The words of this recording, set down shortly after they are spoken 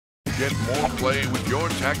Get more play with your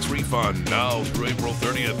tax refund now through April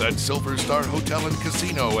 30th at Silver Star Hotel and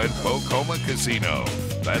Casino and Pocoma Casino.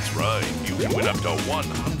 That's right, you can win up to $100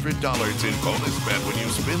 in bonus bet when you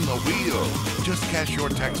spin the wheel. Just cash your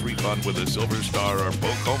tax refund with a Silver Star or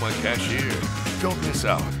Pocoma cashier. Don't miss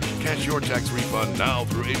out. Cash your tax refund now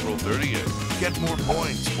through April 30th. Get more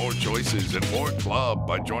points, more choices, and more club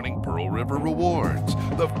by joining Pearl River Rewards,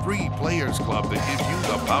 the free players club that gives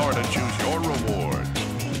you the power to choose your rewards.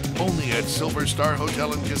 Only at Silver Star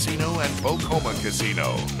Hotel and Casino and Pocoma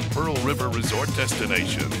Casino, Pearl River Resort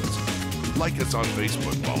destinations. Like us on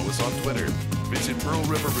Facebook, follow us on Twitter. Visit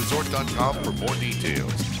PearlRiverResort.com for more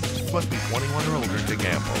details. Must be 21 or older to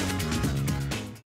gamble.